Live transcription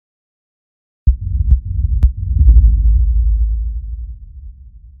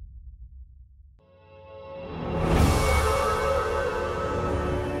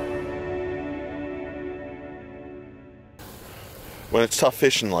when it's tough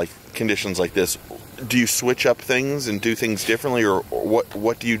fishing like conditions like this, do you switch up things and do things differently, or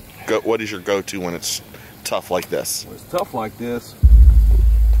what do you go? What is your go-to when it's tough like this? When it's tough like this,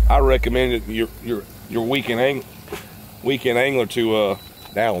 I recommend it your weekend angler to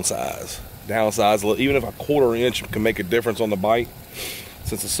downsize. Even if a 1/4 inch can make a difference on the bite,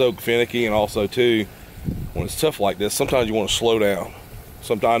 since it's so finicky. And also too, when it's tough like this, sometimes you want to slow down.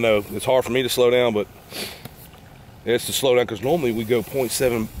 Sometimes I know it's hard for me to slow down, but it's to slow down, because normally we go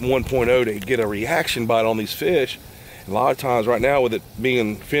 0.7, 1.0 to get a reaction bite on these fish. And a lot of times right now, with it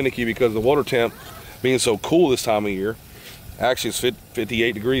being finicky because of the water temp being so cool this time of year, actually it's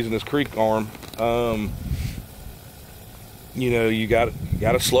 58 degrees in this creek arm, you know, you got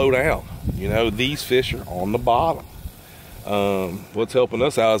to slow down. You know, these fish are on the bottom. What's helping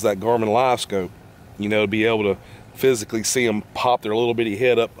us out is that Garmin Live Scope, you know, to be able to physically see them pop their little bitty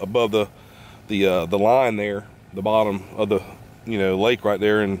head up above the line there, the bottom of the, you know, lake right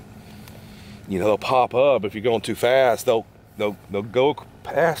there. And you know, they'll pop up. If you're going too fast, they'll go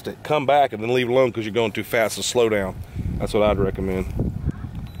past it, come back, and then leave it alone because you're going too fast. So slow down. That's what I'd recommend.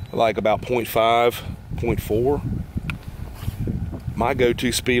 I like about 0.5, 0.4. My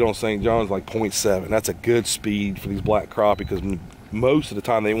go-to speed on St. John's is like 0.7. That's a good speed for these black crappie, because most of the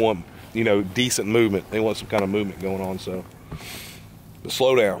time they want, you know, decent movement. They want some kind of movement going on. So but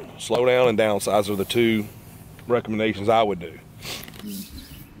slow down and downsize are the two recommendations I would do.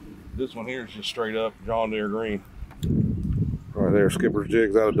 This one here is just straight up John Deere green. Right there, Skipper's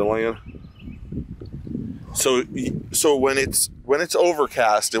Jigs out of Deland. So when it's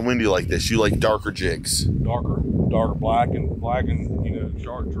overcast and windy like this, you like darker jigs? Darker black and you know,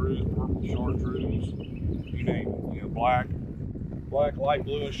 chartreuse, purple chartreuse, you name it. You know, black, light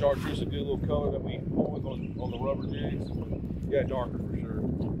blue, and chartreuse is a good little color that we always on the rubber jigs. Yeah, darker for sure.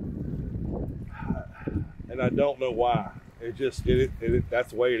 And I don't know why. It just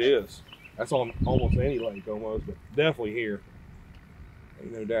that's the way it is. That's on almost any lake almost, but definitely here.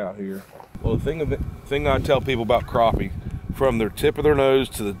 Ain't no doubt here. Well, the thing I tell people about crappie, from their tip of their nose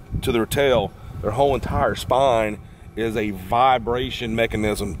to their tail, their whole entire spine is a vibration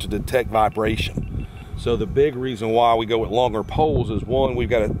mechanism to detect vibration. So the big reason why we go with longer poles is, one, we've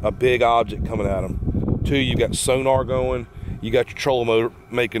got a big object coming at them. Two, you've got sonar going. You got your trolling motor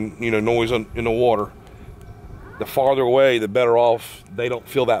making, you know, noise in the water. The farther away, the better off they don't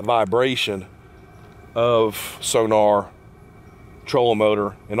feel that vibration of sonar, trolling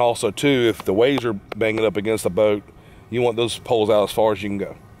motor. And also too, if the waves are banging up against the boat, you want those poles out as far as you can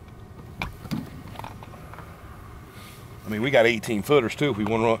go. I mean, we got 18 footers too if we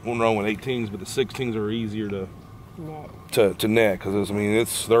want to run with 18s, but the 16s are easier to net, because I mean,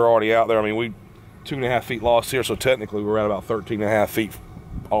 they're already out there. I mean, we 2.5 feet lost here, so technically we're at about 13.5 feet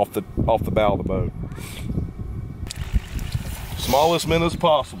off the bow of the boat. Smallest minnows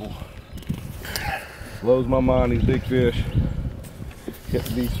possible. Blows my mind, these big fish get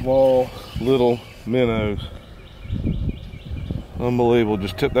to be small little minnows. Unbelievable.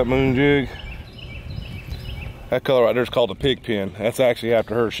 Just tip that moon jig. That color right there is called a pig pen. That's actually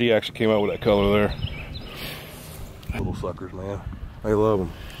after her. She actually came up with that color there. Little suckers, man. They love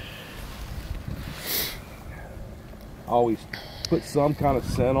them. Always put some kind of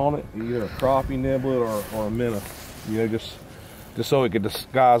scent on it, either a crappie niblet or a minnow. You know, just so it could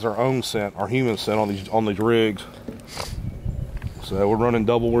disguise our own scent, our human scent on these rigs. So we're running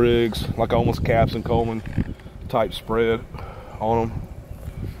double rigs, like almost Caps and Coleman type spread on them.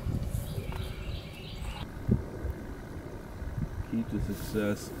 Key to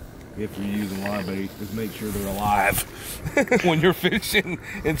success if you're using live bait is make sure they're alive when you're fishing,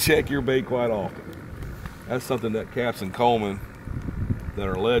 and check your bait quite often. That's something that Caps and Coleman, that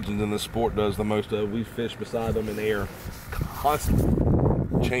are legends in this sport, does the most of. We fish beside them in the air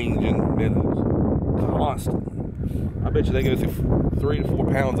constantly, changing minnows constantly. I bet you they go through 3 to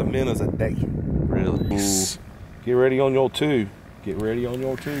 4 pounds of minnows a day. Really? Ooh. Get ready on your two. Get ready on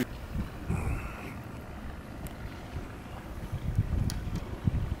your two.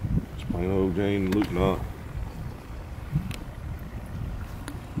 Just plain old Jane Luke knot.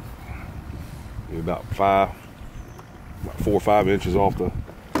 About 4 or 5 inches off the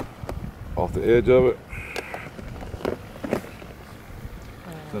edge of it.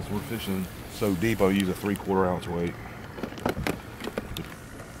 Since we're fishing so deep, I'll use a 3/4 ounce weight.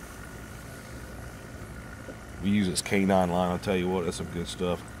 We use this K9 line. I'll tell you what, that's some good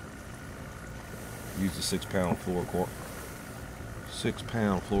stuff. Use the 6-pound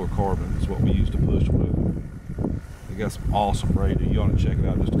fluorocarbon is what we use to push with. They got some awesome braiding. You ought to check it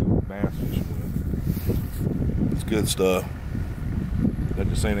out just to go bass fishing with. It's good stuff. Not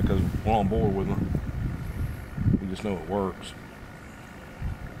just saying it because we're on board with them. We just know it works.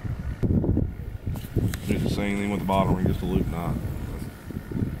 say anything with the bottom ring, just a loop knot.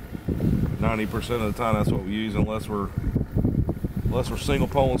 90% of the time, that's what we use, unless we're single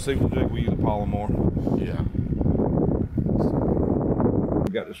pole and single jig, we use a Palomar. Yeah. We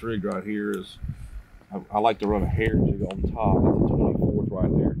got this rig right here. I like to run a hair jig on top. That's a 24th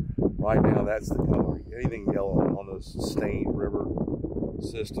right there. Right now, that's the color. Anything yellow on this stained river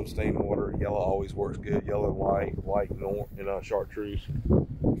system, stained water, yellow always works good. Yellow and white and chartreuse.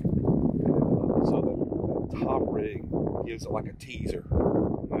 So that top rig gives it like a teaser,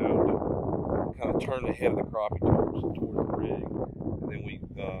 you know, to kind of turn the head of the crappie towards the rig, and then we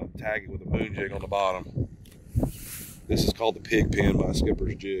tag it with a moon jig on the bottom. This is called the Pig Pen by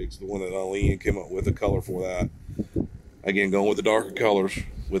Skipper's Jigs, the one that Leanne came up with the color for that. Again, going with the darker colors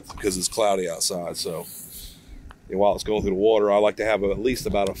because it's cloudy outside. So while it's going through the water, I like to have at least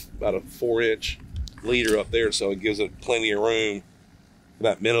about a 4-inch leader up there, so it gives it plenty of room for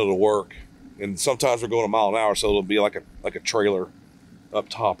that minnow to work. And sometimes we're going a mile an hour, so it'll be like a trailer up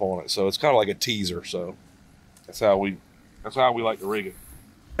top on it. So it's kind of like a teaser. So that's how we like to rig it.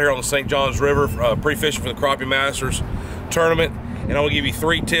 Here on the St. Johns River, pre-fishing for the Crappie Masters tournament, and I'm gonna give you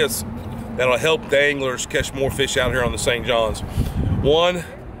 3 tips that'll help the anglers catch more fish out here on the St. Johns. One,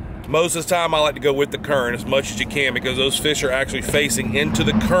 most of the time I like to go with the current as much as you can, because those fish are actually facing into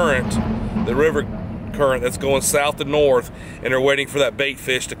the current, the river current that's going south to north, and they're waiting for that bait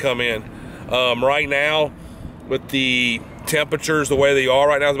fish to come in. Right now, with the temperatures the way they are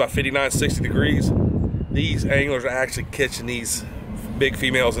right now, it's about 59, 60 degrees. These anglers are actually catching these big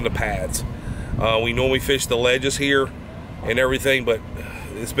females in the pads. We normally fish the ledges here and everything, but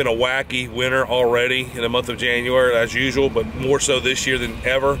it's been a wacky winter already in the month of January as usual, but more so this year than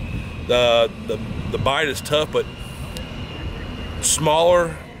ever. The bite is tough, but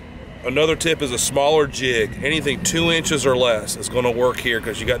smaller. Another tip is a smaller jig. Anything 2 inches or less is going to work here,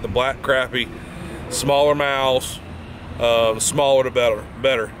 because you got the black crappie, smaller mouths, smaller the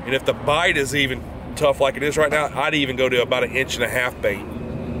better. And if the bite is even tough like it is right now, I'd even go to about 1.5 inch bait.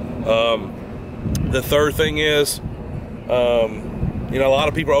 The third thing is, you know, a lot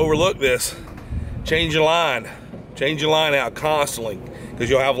of people overlook this. Change your line out constantly,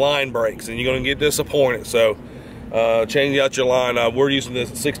 because you'll have line breaks and you're going to get disappointed. So change out your line. We're using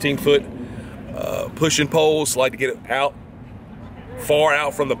this 16-foot pushing poles. Like to get it out far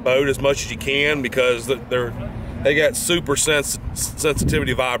out from the boat as much as you can, because they got super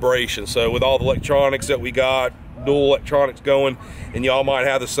sensitivity vibration. So with all the electronics that we got, dual electronics going, and y'all might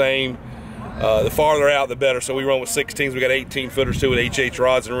have the same, the farther out the better. So we run with 16s. We got 18 footers too with HH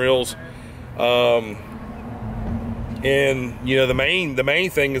rods and reels. And you know, the main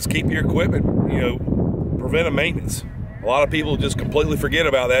thing is keep your equipment, you know, preventive maintenance. A lot of people just completely forget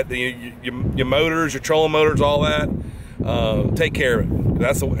about that. Your motors, your trolling motors, all that. Take care of it.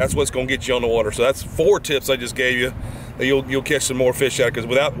 That's what's going to get you on the water. So that's 4 tips I just gave you that you'll catch some more fish out. Because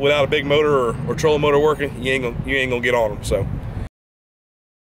without a big motor or trolling motor working, you ain't gonna get on them. So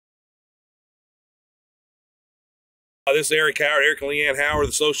this is Eric Howard, Eric and Leanne Howard.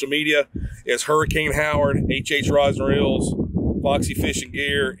 The social media is Hurricane Howard, HH Rods and Reels, Foxy Fishing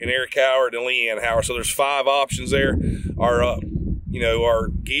Gear, and Eric Howard and Leanne Howard. So there's 5 options there. Our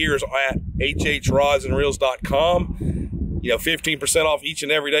gear is at hhrodsandreels.com. You know, 15% off each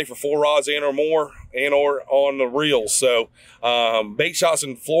and every day for 4 rods and or more, and or on the reels. So bait shots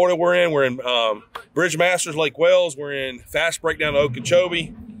in Florida we're in Bridge Masters, Lake Wells. We're in Fast Breakdown,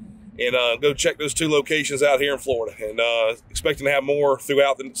 Okeechobee. And go check those 2 locations out here in Florida. And expecting to have more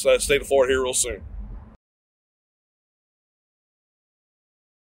throughout the state of Florida here real soon.